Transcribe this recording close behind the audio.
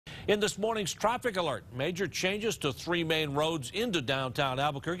In this morning's traffic alert, major changes to 3 main roads into downtown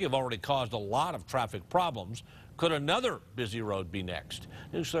Albuquerque have already caused a lot of traffic problems. Could another busy road be next?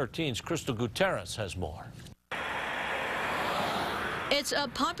 News 13's Crystal Gutierrez has more. It's a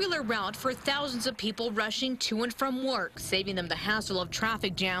popular route for thousands of people rushing to and from work, saving them the hassle of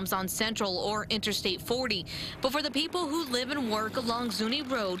traffic jams on Central or Interstate 40. But for the people who live and work along Zuni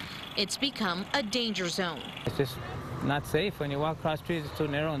Road, it's become a danger zone. It's just not safe. When you walk across the street, it's too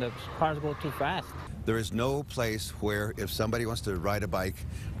narrow and the cars go too fast. There is no place where if somebody wants to ride a bike,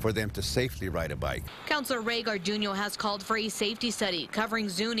 for them to safely ride a bike. Councilor Ray Garduno has called for a safety study covering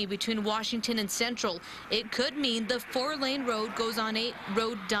Zuni between Washington and Central. It could mean the 4-lane road goes on a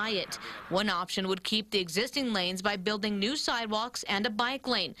road diet. One option would keep the existing lanes by building new sidewalks and a bike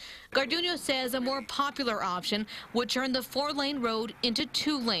lane. Garduno says a more popular option would turn the 4-lane road into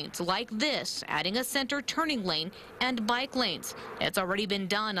 2 lanes like this, adding a center turning lane and bike lanes. It's already been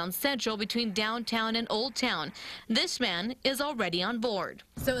done on Central between downtown and Old Town. This man is already on board.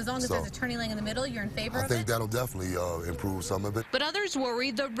 So as long as there's a turning lane in the middle, you're in favor of it? I think that'll definitely improve some of it. But others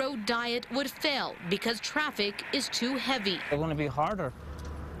worry the road diet would fail because traffic is too heavy. It's going to be harder.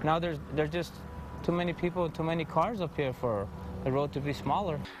 Now there's just too many people, too many cars up here for the road to be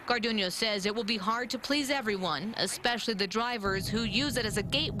smaller. Garduno says it will be hard to please everyone, especially the drivers who use it as a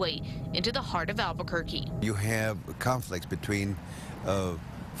gateway into the heart of Albuquerque. You have conflicts between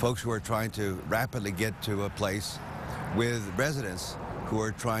folks who are trying to rapidly get to a place with residents who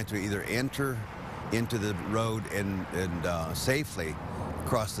are trying to either enter into the road and safely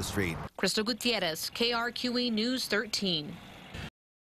cross the street. Crystal Gutierrez, KRQE News 13.